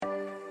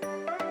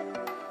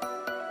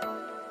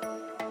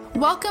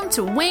Welcome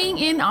to Weighing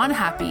In on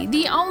Happy,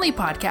 the only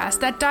podcast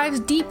that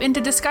dives deep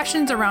into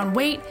discussions around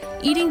weight,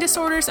 eating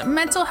disorders,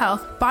 mental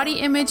health,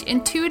 body image,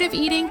 intuitive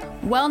eating,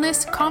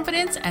 wellness,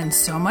 confidence, and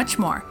so much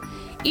more.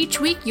 Each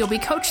week, you'll be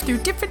coached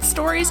through different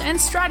stories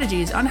and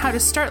strategies on how to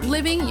start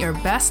living your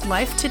best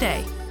life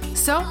today.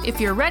 So,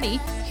 if you're ready,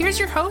 here's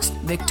your host,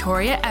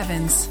 Victoria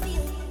Evans.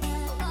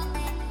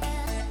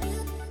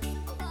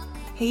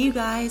 Hey you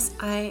guys,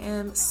 I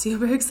am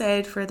super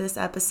excited for this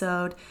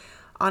episode.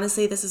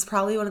 Honestly, this is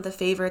probably one of the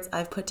favorites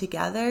I've put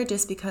together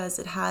just because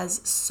it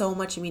has so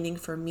much meaning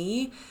for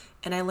me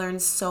and I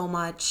learned so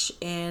much,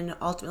 and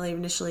ultimately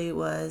initially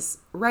was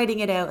writing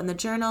it out in the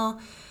journal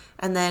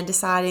and then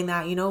deciding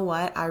that, you know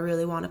what, I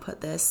really want to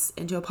put this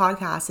into a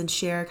podcast and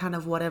share kind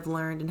of what I've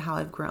learned and how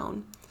I've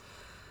grown.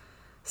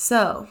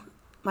 So,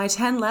 my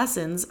 10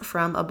 lessons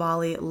from a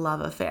Bali love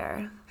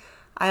affair.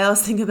 I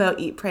always think about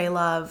Eat, Pray,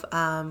 Love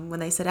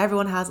when they said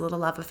everyone has a little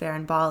love affair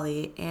in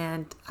Bali,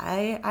 and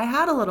I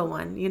had a little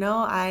one. You know,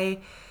 I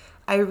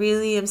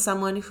really am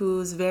someone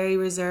who's very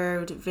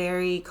reserved,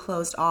 very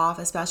closed off,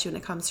 especially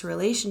when it comes to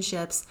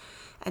relationships.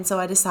 And so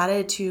I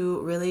decided to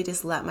really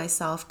just let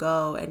myself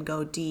go and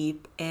go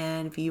deep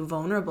and be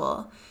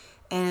vulnerable.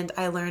 And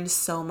I learned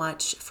so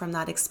much from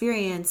that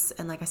experience.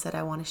 And like I said,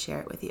 I want to share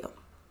it with you.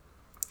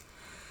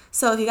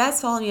 So if you guys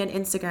follow me on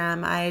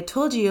Instagram, I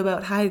told you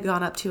about how I'd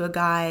gone up to a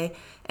guy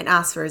and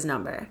asked for his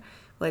number,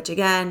 which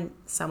again,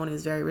 someone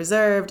who's very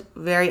reserved,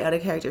 very out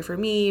of character for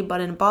me.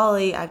 But in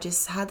Bali, I've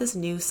just had this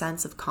new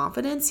sense of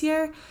confidence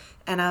here.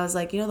 And I was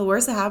like, you know, the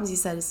worst that happens, he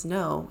said, is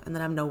no, and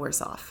then I'm no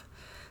worse off.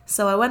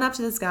 So I went up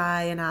to this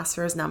guy and asked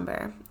for his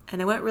number,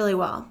 and it went really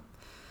well.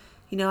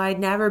 You know, I'd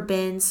never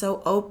been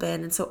so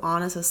open and so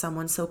honest with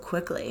someone so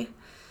quickly.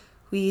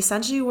 We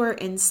essentially were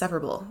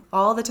inseparable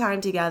all the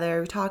time together.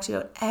 We talked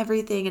about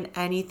everything and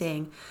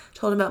anything.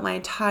 Told him about my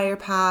entire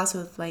past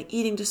with my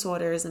eating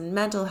disorders and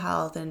mental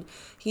health, and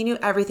he knew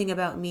everything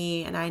about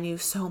me and I knew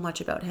so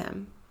much about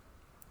him.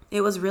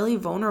 It was really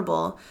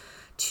vulnerable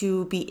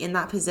to be in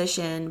that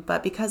position,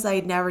 but because I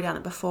had never done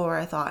it before,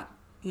 I thought,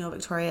 you know,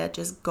 Victoria,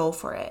 just go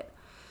for it.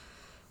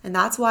 And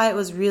that's why it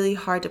was really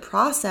hard to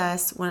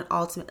process when it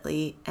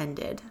ultimately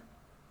ended.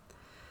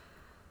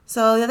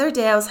 So the other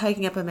day I was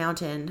hiking up a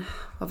mountain,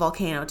 a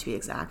volcano to be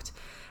exact,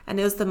 and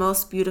it was the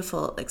most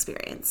beautiful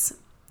experience.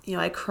 You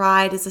know, I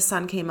cried as the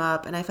sun came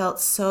up, and I felt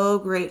so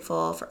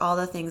grateful for all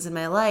the things in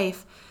my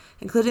life,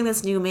 including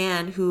this new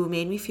man who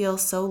made me feel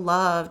so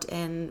loved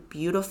and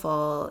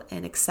beautiful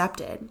and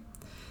accepted.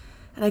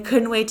 And I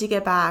couldn't wait to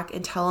get back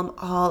and tell him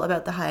all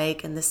about the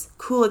hike and this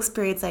cool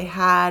experience I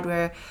had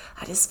where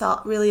I just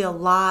felt really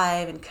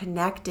alive and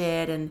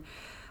connected, and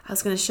I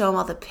was going to show him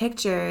all the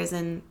pictures.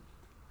 And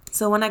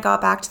so when I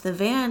got back to the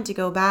van to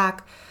go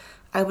back,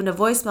 I opened a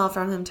voicemail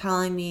from him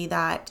telling me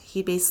that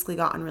he'd basically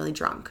gotten really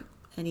drunk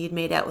and he'd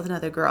made out with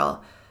another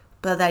girl,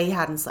 but that he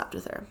hadn't slept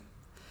with her.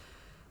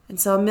 And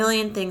so a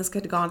million things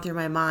could have gone through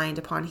my mind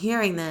upon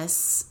hearing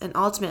this, and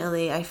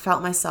ultimately I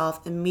felt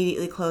myself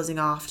immediately closing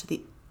off to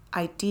the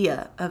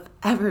idea of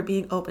ever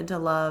being open to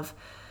love,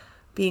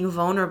 being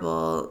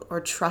vulnerable, or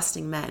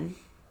trusting men.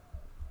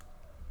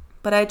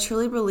 But I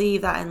truly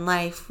believe that in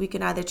life we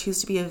can either choose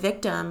to be a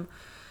victim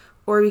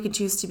or we can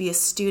choose to be a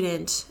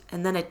student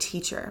and then a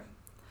teacher.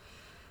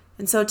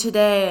 And so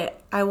today,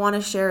 I want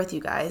to share with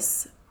you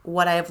guys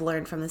what I have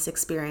learned from this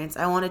experience.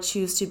 I want to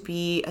choose to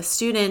be a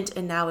student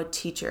and now a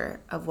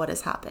teacher of what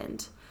has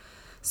happened.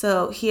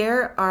 So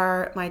here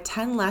are my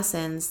 10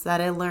 lessons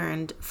that I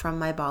learned from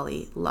my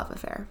Bali love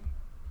affair.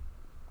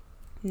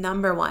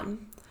 Number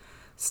 1,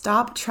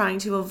 stop trying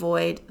to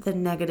avoid the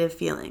negative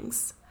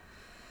feelings.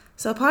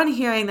 So upon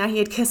hearing that he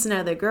had kissed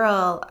another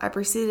girl, I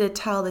proceeded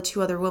to tell the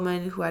 2 other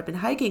women who I'd been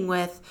hiking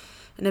with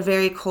in a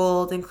very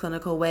cold and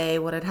clinical way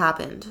what had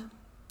happened.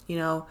 You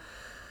know,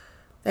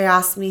 they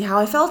asked me how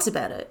I felt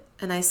about it.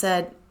 And I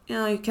said, you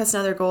know, you kissed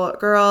another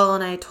girl,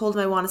 and I told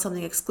him I wanted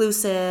something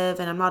exclusive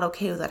and I'm not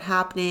okay with that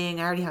happening.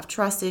 I already have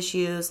trust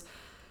issues.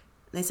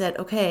 And they said,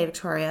 okay,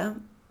 Victoria,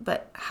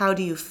 but how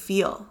do you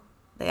feel?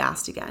 They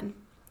asked again.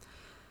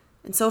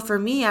 And so for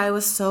me, I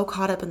was so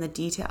caught up in the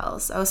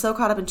details. I was so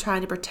caught up in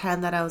trying to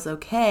pretend that I was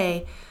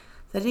okay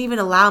that I didn't even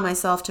allow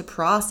myself to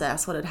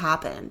process what had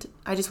happened.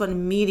 I just went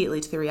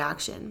immediately to the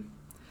reaction.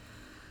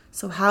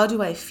 So how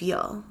do I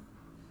feel?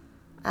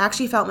 I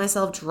actually felt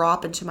myself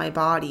drop into my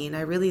body, and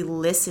I really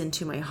listened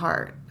to my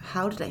heart.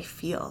 How did I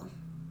feel?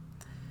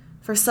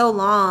 For so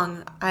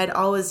long, I had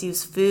always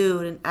used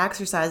food and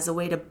exercise as a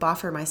way to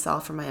buffer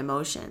myself from my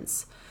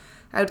emotions.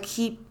 I would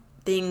keep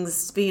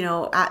things, you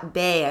know, at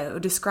bay. I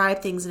would describe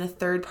things in a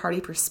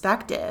third-party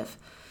perspective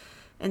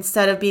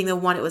instead of being the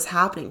one it was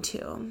happening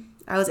to.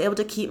 I was able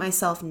to keep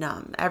myself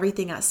numb,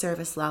 everything at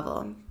surface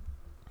level.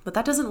 But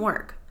that doesn't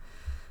work.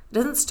 It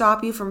doesn't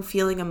stop you from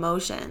feeling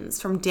emotions,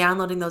 from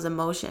downloading those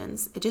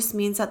emotions. It just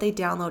means that they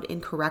download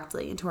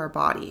incorrectly into our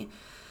body.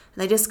 And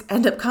they just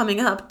end up coming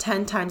up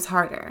 10 times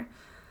harder.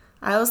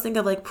 I always think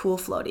of like pool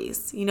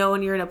floaties. You know,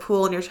 when you're in a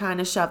pool and you're trying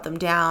to shove them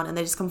down and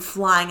they just come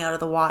flying out of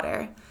the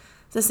water.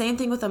 It's the same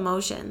thing with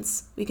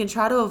emotions. We can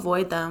try to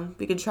avoid them.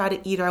 We can try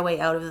to eat our way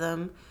out of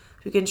them.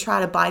 We can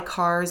try to buy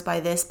cars, buy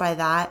this, buy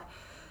that.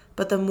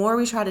 But the more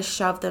we try to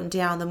shove them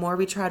down, the more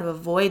we try to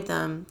avoid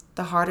them,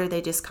 the harder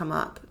they just come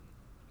up.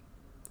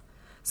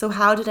 So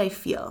how did I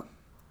feel?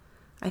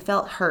 I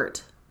felt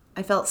hurt.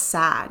 I felt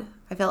sad.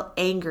 I felt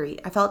angry.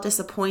 I felt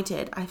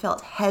disappointed. I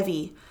felt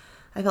heavy.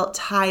 I felt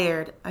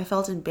tired. I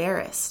felt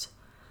embarrassed.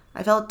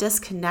 I felt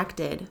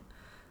disconnected.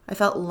 I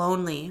felt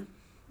lonely.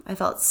 I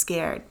felt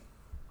scared.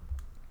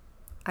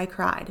 I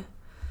cried.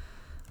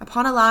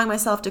 Upon allowing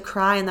myself to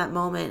cry in that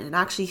moment and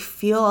actually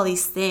feel all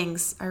these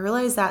things, I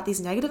realized that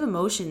these negative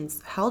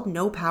emotions held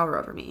no power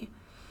over me.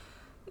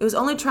 It was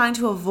only trying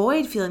to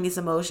avoid feeling these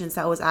emotions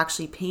that was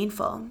actually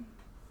painful.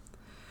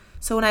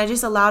 So when I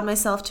just allowed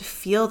myself to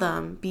feel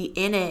them, be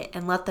in it,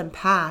 and let them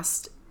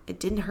pass, it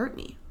didn't hurt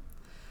me.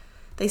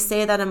 They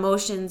say that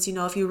emotions,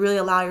 if you really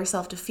allow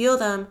yourself to feel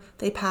them,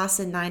 they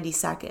pass in 90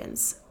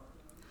 seconds.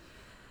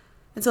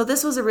 And so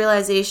this was a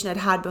realization I'd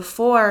had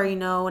before,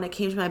 when it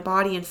came to my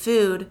body and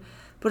food,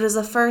 but it was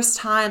the first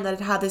time that I'd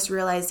had this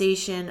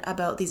realization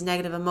about these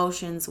negative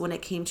emotions when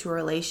it came to a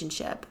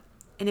relationship.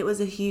 And it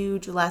was a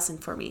huge lesson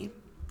for me.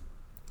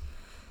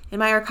 In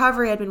my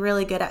recovery, I'd been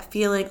really good at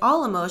feeling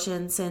all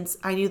emotions since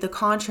I knew the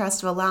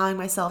contrast of allowing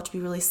myself to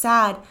be really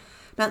sad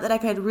meant that I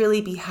could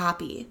really be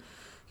happy.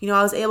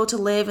 I was able to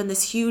live in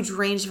this huge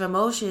range of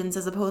emotions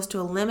as opposed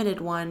to a limited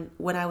one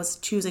when I was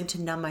choosing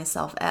to numb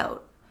myself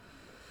out.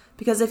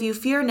 Because if you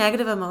fear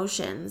negative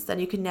emotions, then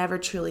you can never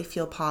truly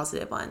feel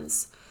positive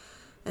ones.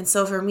 And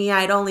so for me,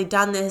 I'd only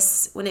done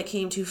this when it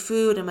came to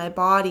food and my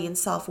body and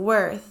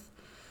self-worth.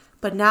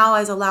 But now I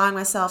was allowing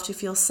myself to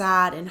feel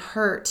sad and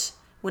hurt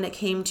when it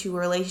came to a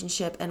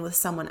relationship and with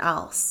someone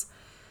else.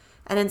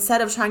 And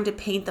instead of trying to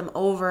paint them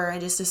over and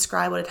just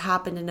describe what had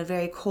happened in a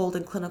very cold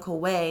and clinical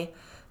way,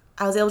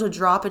 I was able to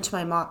drop into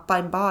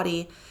my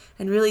body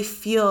and really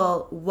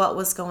feel what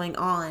was going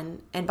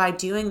on. And by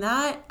doing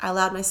that, I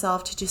allowed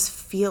myself to just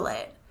feel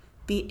it,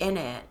 be in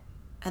it,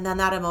 and then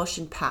that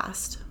emotion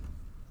passed.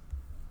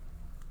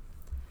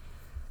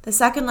 The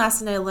second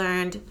lesson I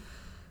learned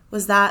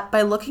was that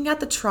by looking at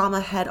the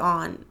trauma head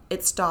on,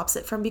 it stops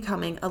it from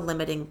becoming a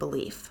limiting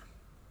belief.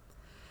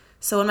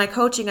 So in my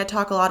coaching, I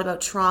talk a lot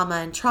about trauma,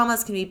 and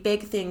traumas can be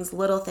big things,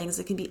 little things,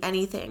 it can be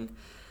anything.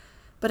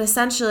 But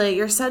essentially,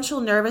 your central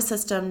nervous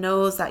system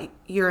knows that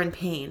you're in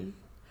pain.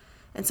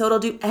 And so it'll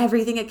do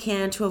everything it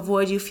can to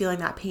avoid you feeling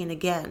that pain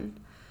again.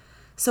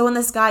 So when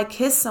this guy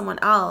kissed someone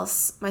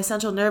else, my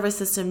central nervous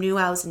system knew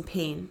I was in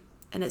pain.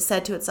 And it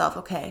said to itself,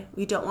 okay,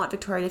 we don't want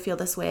Victoria to feel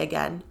this way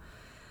again.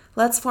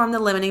 Let's form the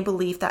limiting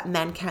belief that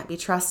men can't be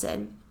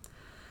trusted.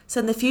 So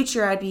in the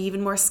future, I'd be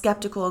even more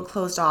skeptical and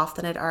closed off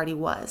than it already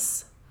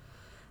was.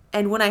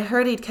 And when I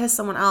heard he'd kissed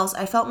someone else,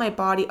 I felt my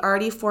body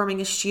already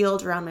forming a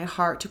shield around my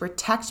heart to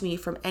protect me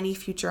from any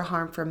future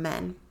harm from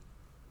men.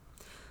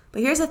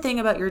 But here's the thing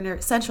about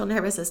your central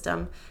nervous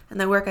system and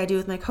the work I do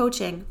with my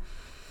coaching.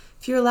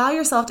 If you allow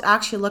yourself to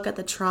actually look at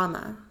the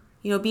trauma,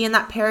 be in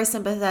that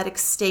parasympathetic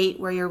state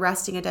where you're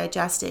resting and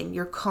digesting,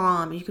 you're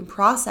calm, you can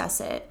process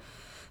it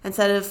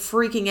instead of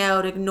freaking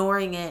out,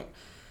 ignoring it.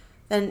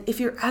 And if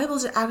you're able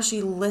to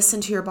actually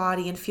listen to your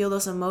body and feel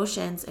those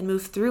emotions and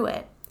move through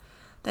it,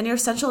 then your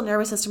central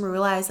nervous system will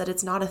realize that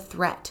it's not a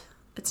threat.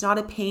 It's not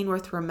a pain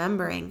worth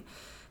remembering,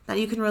 that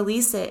you can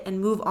release it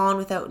and move on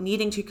without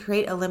needing to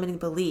create a limiting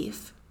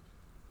belief.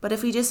 But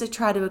if we just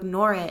try to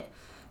ignore it,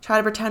 try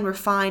to pretend we're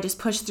fine, just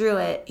push through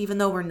it, even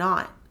though we're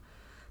not,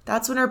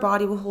 that's when our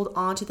body will hold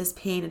on to this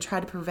pain and try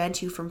to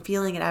prevent you from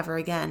feeling it ever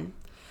again.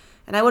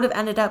 And I would have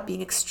ended up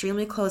being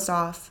extremely closed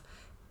off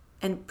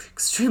and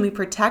extremely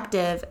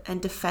protective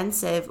and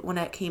defensive when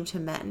it came to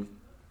men.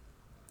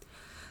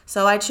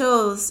 So I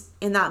chose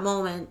in that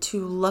moment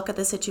to look at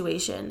the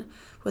situation.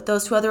 With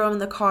those two other women in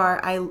the car,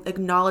 I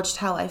acknowledged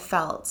how I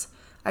felt.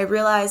 I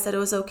realized that it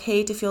was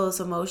okay to feel those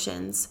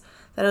emotions,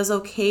 that it was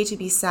okay to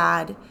be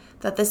sad,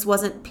 that this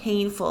wasn't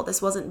painful,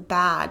 this wasn't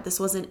bad, this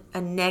wasn't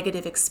a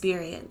negative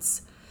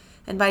experience.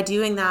 And by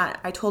doing that,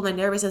 I told my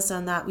nervous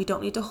system that we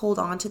don't need to hold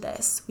on to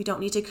this. We don't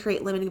need to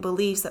create limiting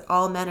beliefs that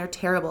all men are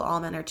terrible, all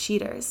men are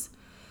cheaters.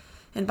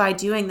 And by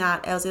doing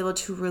that, I was able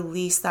to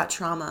release that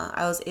trauma.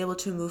 I was able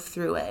to move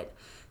through it.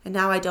 And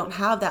now I don't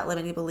have that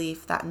limiting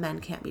belief that men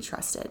can't be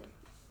trusted.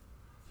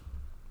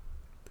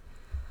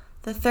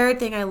 The third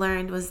thing I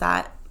learned was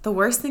that the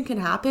worst thing can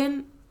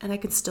happen and I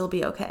can still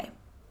be okay.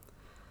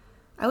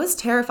 I was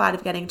terrified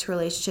of getting into a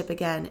relationship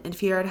again and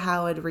feared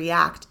how I'd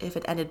react if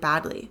it ended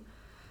badly.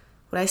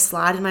 Would I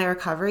slide in my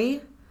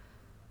recovery?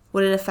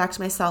 Would it affect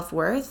my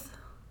self-worth?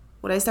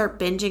 Would I start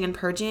binging and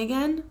purging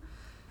again?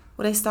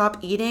 Would I stop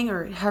eating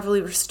or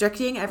heavily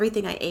restricting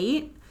everything I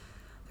ate?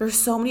 There were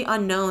so many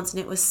unknowns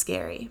and it was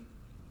scary.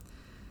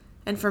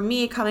 And for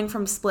me, coming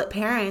from split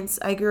parents,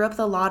 I grew up with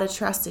a lot of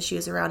trust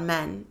issues around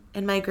men.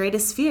 And my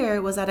greatest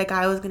fear was that a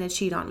guy was going to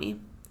cheat on me.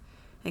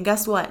 And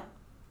guess what?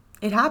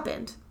 It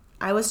happened.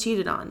 I was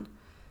cheated on.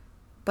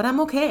 But I'm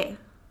okay.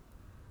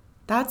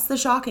 That's the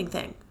shocking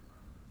thing.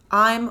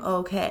 I'm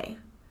okay.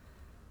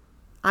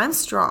 I'm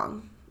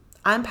strong.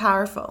 I'm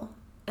powerful.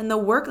 And the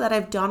work that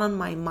I've done on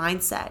my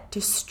mindset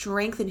to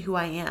strengthen who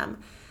I am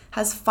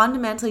has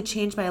fundamentally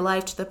changed my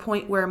life to the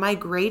point where my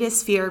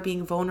greatest fear of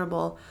being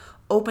vulnerable,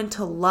 open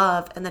to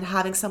love, and then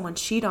having someone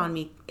cheat on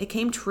me, it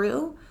came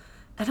true,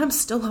 and I'm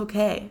still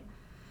okay.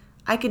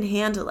 I can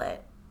handle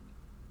it.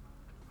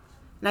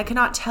 And I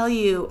cannot tell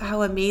you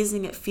how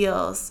amazing it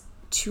feels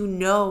to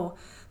know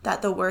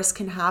that the worst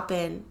can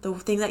happen, the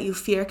thing that you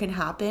fear can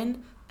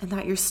happen, and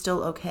that you're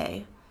still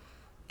okay.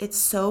 It's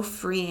so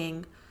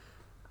freeing.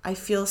 I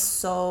feel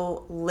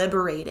so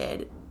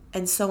liberated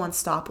and so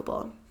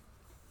unstoppable.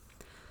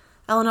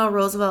 Eleanor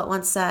Roosevelt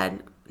once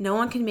said, "No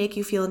one can make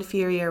you feel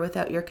inferior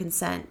without your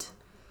consent."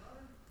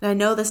 And I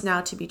know this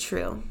now to be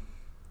true.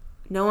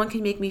 No one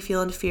can make me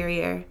feel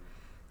inferior.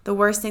 The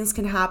worst things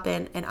can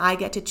happen, and I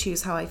get to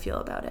choose how I feel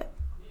about it.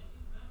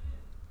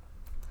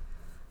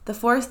 The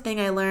fourth thing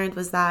I learned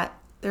was that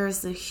there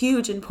is a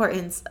huge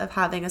importance of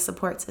having a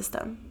support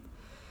system.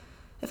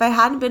 If I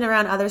hadn't been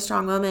around other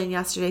strong women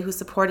yesterday who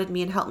supported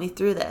me and helped me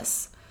through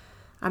this,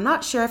 I'm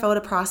not sure if I would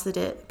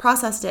have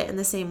processed it in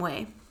the same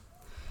way.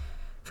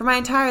 For my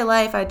entire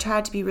life, I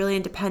tried to be really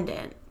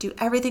independent, do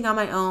everything on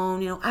my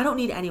own. I don't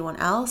need anyone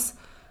else,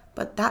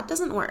 but that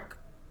doesn't work.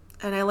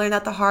 And I learned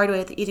that the hard way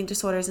with eating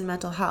disorders and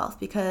mental health,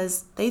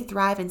 because they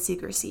thrive in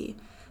secrecy.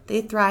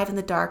 They thrive in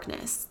the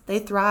darkness. They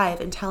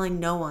thrive in telling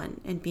no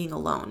one and being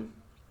alone.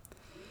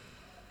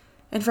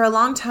 And for a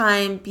long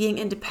time, being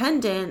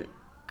independent,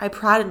 I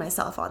prided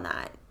myself on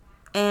that.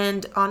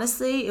 And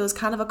honestly, it was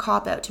kind of a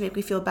cop-out to make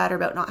me feel better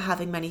about not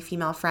having many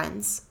female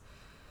friends.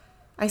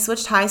 I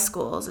switched high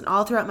schools, and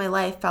all throughout my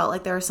life felt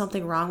like there was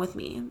something wrong with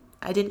me.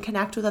 I didn't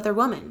connect with other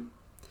women.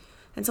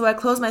 And so I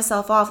closed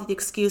myself off with the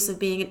excuse of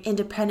being an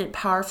independent,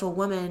 powerful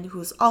woman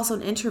who's also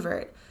an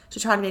introvert to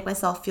try to make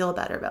myself feel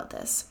better about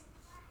this.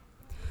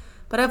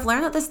 But I've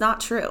learned that that's not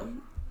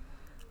true.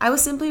 I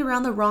was simply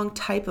around the wrong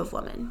type of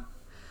woman.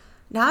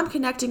 Now I'm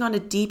connecting on a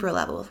deeper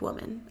level with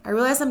women. I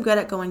realize I'm good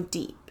at going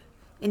deep,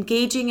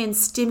 engaging in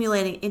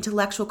stimulating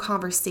intellectual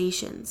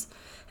conversations,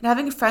 and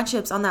having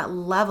friendships on that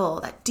level,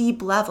 that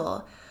deep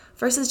level,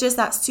 versus just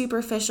that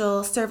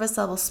superficial, surface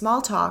level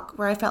small talk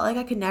where I felt like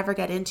I could never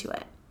get into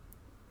it.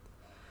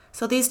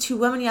 So these two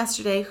women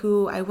yesterday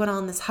who I went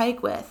on this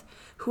hike with,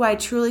 who I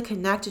truly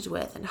connected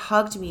with and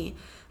hugged me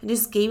and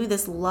just gave me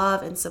this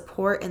love and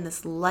support and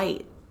this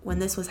light when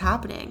this was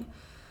happening,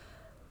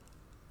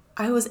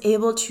 I was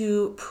able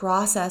to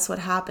process what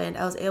happened.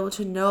 I was able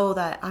to know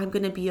that I'm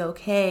going to be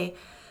okay,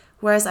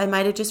 whereas I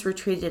might have just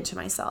retreated into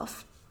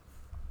myself.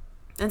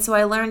 And so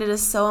I learned it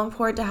is so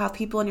important to have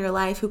people in your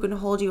life who can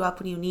hold you up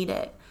when you need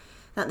it.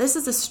 Now, this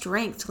is a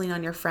strength to lean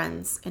on your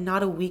friends and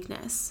not a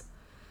weakness.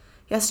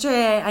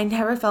 Yesterday, I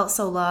never felt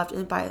so loved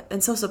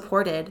and so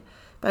supported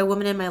by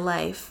women in my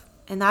life.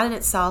 And that in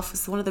itself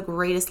was one of the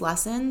greatest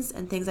lessons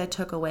and things I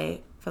took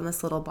away from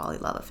this little Bali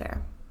love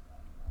affair.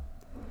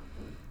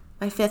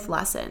 My fifth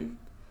lesson: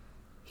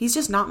 he's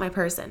just not my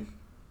person.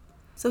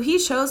 So he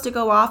chose to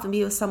go off and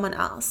be with someone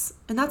else.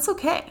 And that's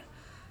okay,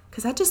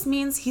 because that just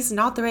means he's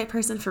not the right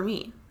person for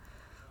me.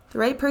 The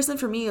right person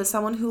for me is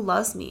someone who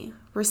loves me,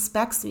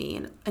 respects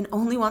me, and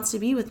only wants to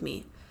be with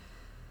me.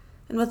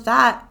 And with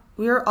that,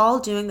 we are all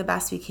doing the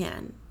best we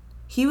can.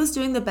 He was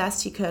doing the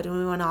best he could when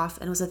we went off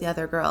and was with the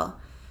other girl,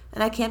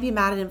 and I can't be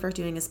mad at him for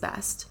doing his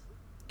best.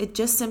 It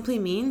just simply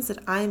means that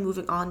I am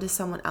moving on to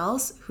someone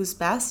else whose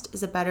best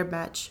is a better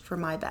match for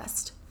my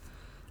best.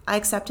 I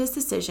accept his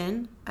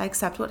decision. I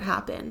accept what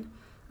happened.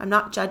 I'm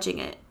not judging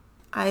it.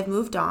 I have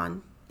moved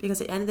on, because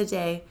at the end of the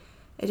day,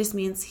 it just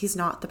means he's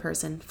not the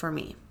person for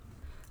me.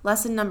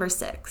 Lesson number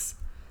 6.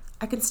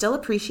 I can still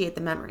appreciate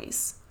the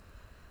memories.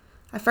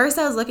 At first,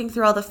 I was looking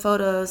through all the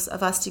photos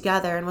of us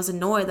together and was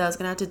annoyed that I was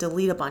going to have to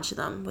delete a bunch of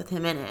them with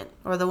him in it,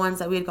 or the ones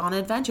that we had gone on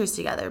adventures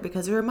together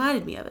because it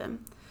reminded me of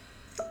him.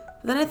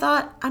 But then I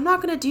thought, I'm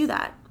not going to do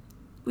that.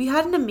 We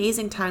had an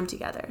amazing time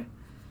together.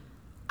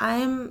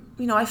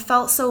 I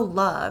felt so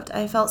loved.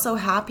 I felt so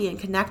happy and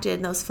connected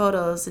in those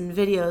photos and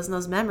videos and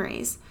those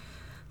memories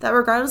that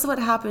regardless of what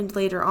happened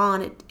later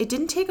on, it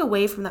didn't take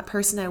away from that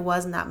person I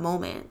was in that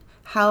moment,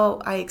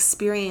 how I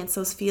experienced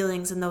those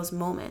feelings in those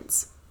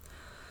moments.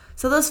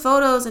 So those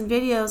photos and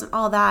videos and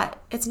all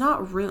that, it's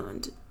not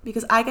ruined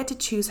because I get to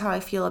choose how I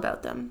feel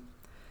about them.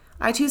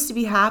 I choose to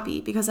be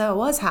happy because I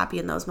was happy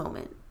in those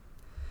moments.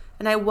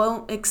 And I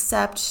won't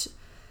accept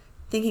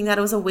thinking that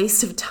it was a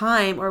waste of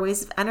time or a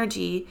waste of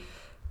energy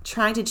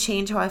trying to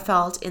change how I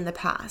felt in the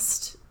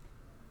past.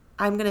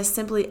 I'm going to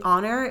simply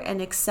honor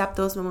and accept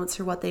those moments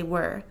for what they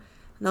were.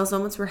 And those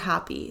moments were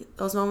happy.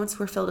 Those moments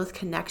were filled with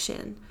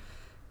connection.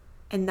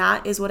 And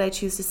that is what I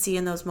choose to see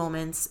in those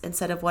moments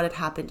instead of what had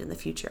happened in the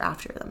future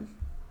after them.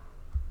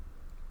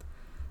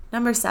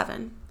 Number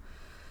 7,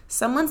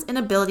 someone's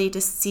inability to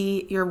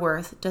see your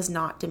worth does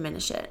not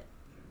diminish it.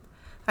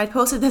 I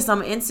posted this on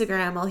my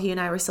Instagram while he and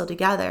I were still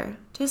together,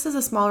 just as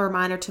a small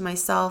reminder to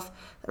myself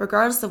that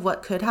regardless of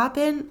what could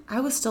happen, I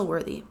was still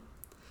worthy.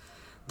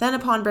 Then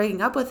upon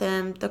breaking up with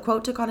him, the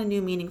quote took on a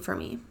new meaning for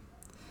me.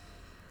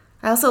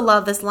 I also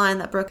love this line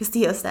that Brooke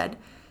Castillo said.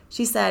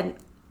 She said,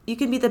 "You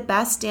can be the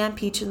best damn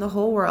peach in the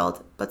whole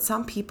world, but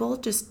some people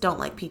just don't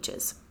like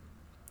peaches."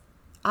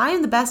 I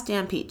am the best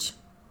damn peach.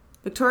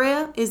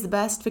 Victoria is the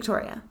best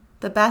Victoria,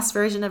 the best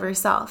version of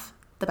herself,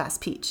 the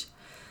best Peach.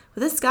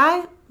 With this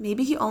guy,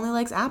 maybe he only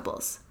likes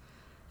apples.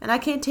 And I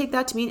can't take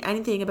that to mean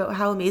anything about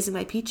how amazing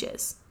my Peach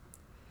is.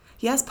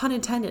 Yes, pun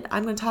intended,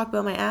 I'm going to talk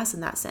about my ass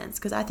in that sense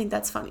because I think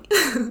that's funny.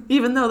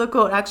 Even though the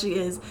quote actually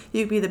is,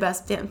 you could be the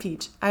best damn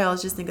Peach. I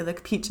always just think of the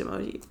peach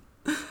emoji.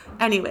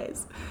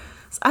 Anyways,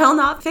 so I'll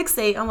not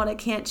fixate on what I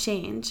can't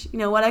change.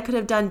 What I could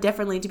have done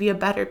differently to be a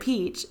better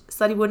Peach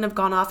so that he wouldn't have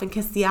gone off and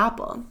kissed the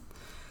apple.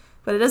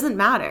 But it doesn't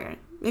matter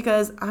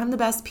because I'm the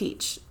best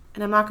Peach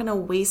and I'm not going to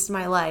waste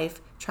my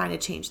life trying to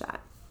change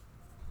that.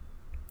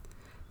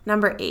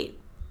 Number 8,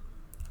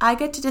 I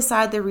get to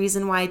decide the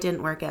reason why it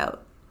didn't work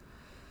out.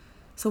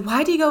 So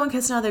why did he go and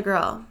kiss another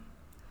girl?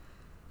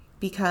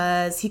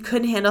 Because he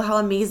couldn't handle how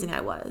amazing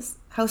I was,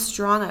 how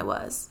strong I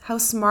was, how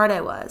smart I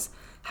was,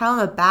 how I'm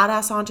a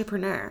badass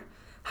entrepreneur,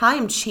 how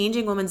I'm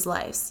changing women's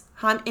lives,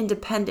 how I'm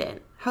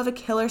independent, how I have a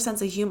killer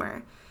sense of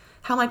humor,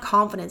 how my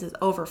confidence is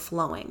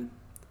overflowing.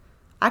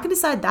 I can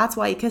decide that's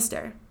why he kissed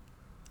her.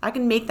 I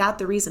can make that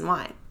the reason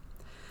why.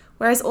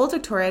 Whereas old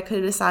Victoria could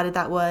have decided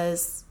that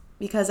was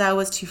because I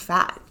was too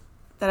fat,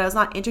 that I was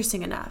not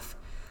interesting enough,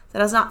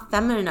 that I was not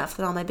feminine enough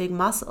with all my big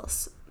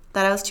muscles,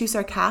 that I was too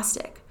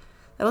sarcastic,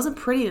 that I wasn't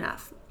pretty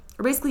enough,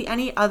 or basically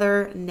any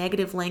other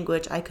negative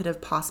language I could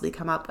have possibly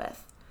come up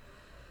with.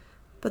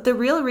 But the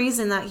real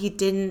reason that he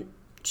didn't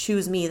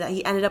choose me, that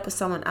he ended up with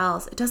someone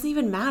else, it doesn't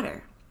even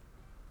matter.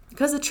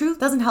 Because the truth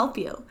doesn't help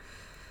you.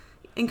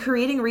 And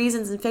creating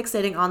reasons and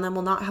fixating on them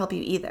will not help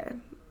you either.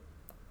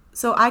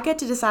 So I get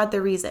to decide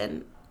the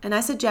reason. And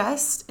I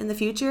suggest in the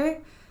future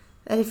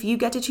that if you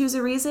get to choose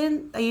a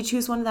reason, that you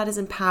choose one that is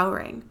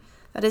empowering,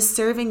 that is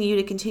serving you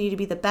to continue to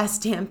be the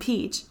best damn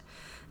Peach,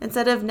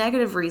 instead of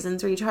negative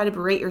reasons where you try to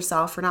berate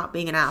yourself for not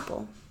being an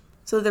apple.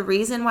 So the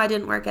reason why it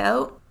didn't work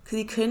out, because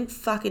he couldn't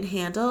fucking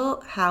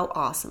handle how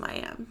awesome I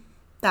am.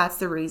 That's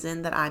the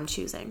reason that I'm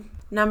choosing.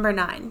 Number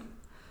 9,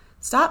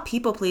 stop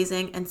people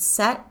pleasing and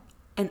set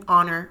and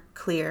honor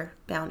clear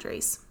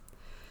boundaries.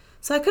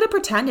 So I could have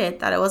pretended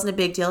that it wasn't a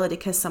big deal to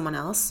kiss someone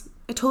else.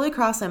 It totally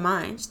crossed my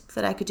mind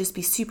that I could just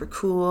be super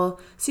cool,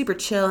 super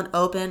chill and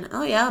open.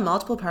 Oh yeah,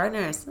 multiple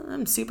partners.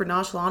 I'm super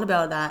nonchalant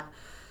about that.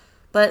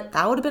 But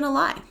that would have been a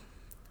lie.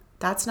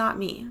 That's not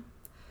me.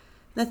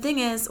 The thing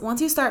is,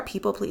 once you start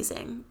people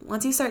pleasing,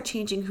 once you start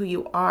changing who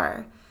you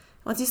are,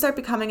 once you start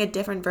becoming a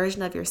different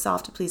version of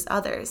yourself to please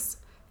others,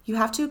 you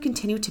have to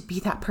continue to be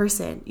that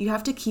person. You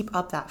have to keep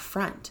up that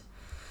front.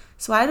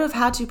 So I would have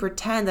had to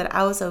pretend that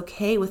I was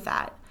okay with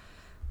that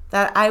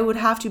I would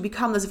have to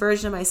become this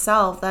version of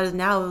myself that is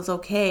now is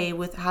okay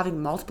with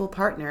having multiple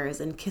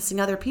partners and kissing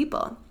other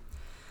people.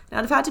 And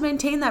I'd have had to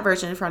maintain that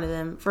version in front of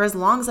him for as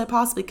long as I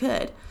possibly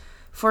could.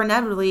 For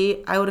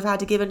inevitably, I would have had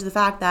to give in to the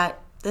fact that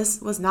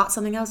this was not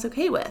something I was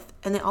okay with.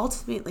 And then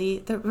ultimately,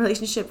 the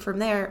relationship from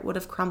there would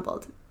have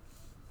crumbled.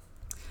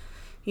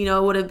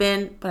 It would have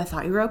been, but I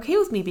thought you were okay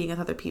with me being with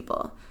other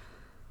people,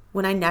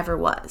 when I never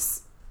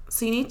was.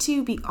 So you need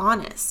to be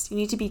honest. You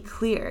need to be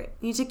clear.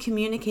 You need to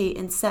communicate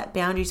and set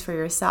boundaries for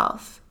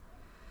yourself.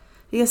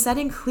 Because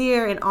setting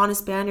clear and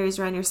honest boundaries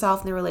around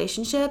yourself in the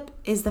relationship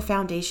is the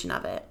foundation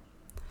of it.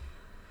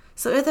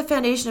 So if the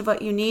foundation of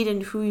what you need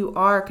and who you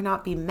are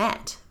cannot be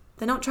met,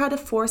 then don't try to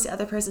force the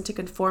other person to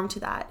conform to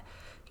that.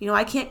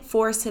 I can't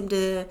force him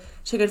to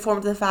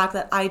conform to the fact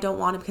that I don't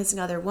want him kissing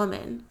other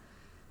women.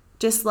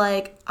 Just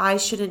like I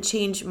shouldn't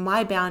change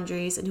my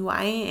boundaries and who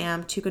I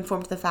am to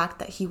conform to the fact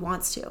that he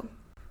wants to.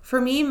 For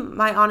me,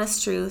 my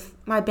honest truth,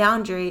 my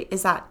boundary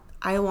is that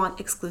I want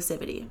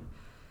exclusivity.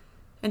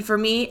 And for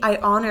me, I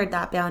honored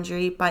that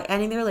boundary by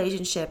ending the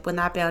relationship when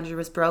that boundary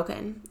was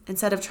broken,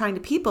 instead of trying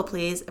to people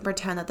please and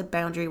pretend that the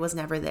boundary was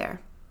never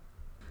there.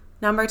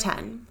 Number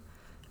 10,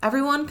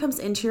 everyone comes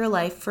into your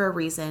life for a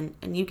reason,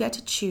 and you get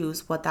to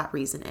choose what that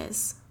reason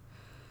is.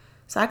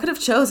 So I could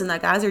have chosen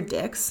that guys are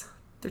dicks,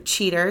 they're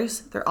cheaters,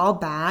 they're all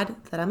bad,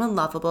 that I'm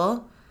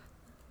unlovable,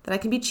 that I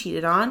can be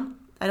cheated on,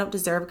 I don't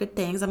deserve good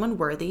things, I'm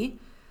unworthy.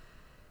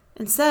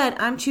 Instead,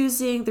 I'm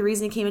choosing the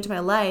reason he came into my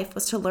life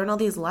was to learn all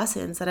these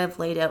lessons that I've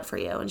laid out for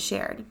you and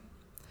shared.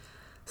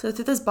 So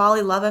through this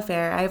Bali love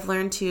affair, I've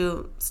learned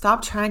to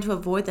stop trying to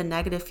avoid the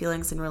negative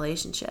feelings in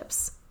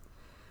relationships,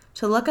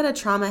 to look at a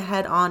trauma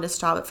head on to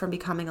stop it from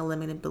becoming a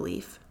limited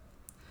belief.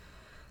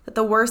 That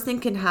the worst thing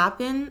can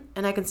happen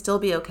and I can still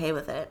be okay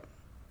with it.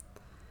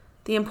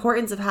 The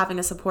importance of having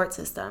a support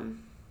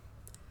system.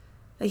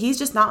 That he's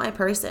just not my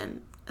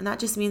person, and that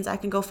just means I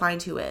can go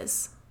find who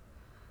is.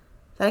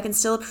 That I can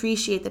still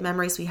appreciate the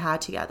memories we had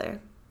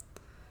together.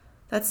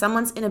 That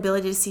someone's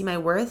inability to see my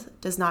worth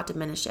does not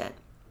diminish it.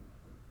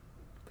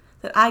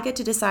 That I get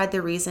to decide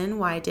the reason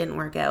why it didn't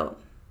work out.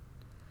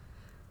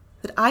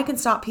 That I can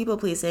stop people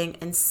pleasing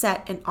and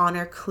set and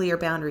honor clear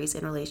boundaries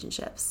in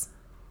relationships.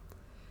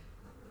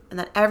 And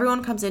that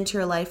everyone comes into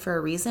your life for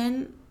a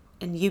reason,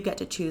 and you get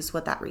to choose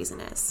what that reason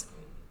is.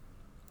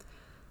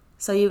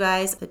 So you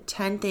guys, the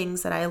 10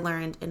 things that I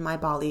learned in my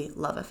Bali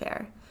love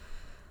affair.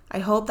 I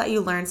hope that you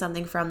learned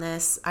something from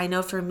this. I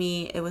know for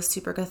me, it was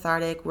super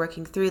cathartic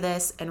working through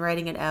this and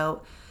writing it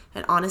out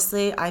And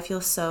honestly, I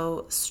feel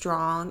so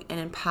strong and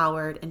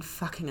empowered and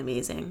fucking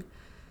amazing.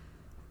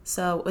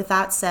 So with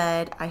that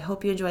said, I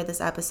hope you enjoyed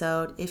this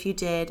episode. If you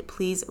did,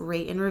 please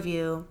rate and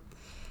review.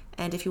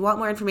 And if you want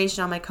more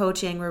information on my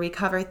coaching, where we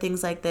cover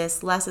things like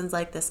this, lessons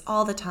like this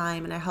all the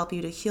time, and I help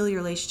you to heal your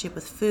relationship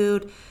with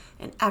food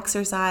and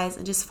exercise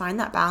and just find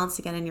that balance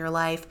again in your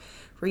life,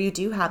 where you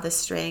do have the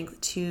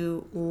strength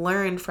to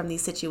learn from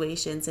these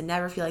situations and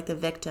never feel like the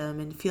victim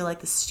and feel like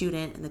the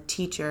student and the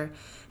teacher,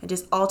 and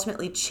just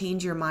ultimately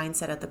change your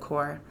mindset at the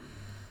core.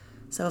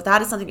 So if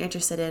that is something you're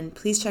interested in,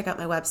 please check out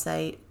my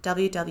website,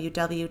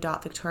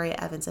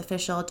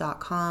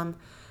 www.victoriaevansofficial.com,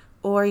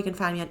 or you can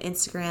find me on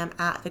Instagram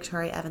at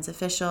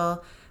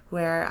VictoriaEvansOfficial,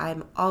 where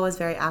I'm always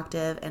very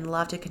active and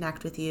love to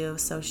connect with you.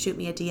 So shoot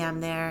me a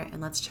DM there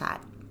and let's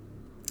chat.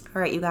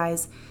 All right, you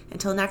guys,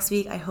 until next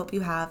week, I hope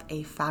you have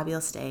a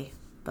fabulous day.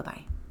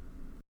 Bye-bye.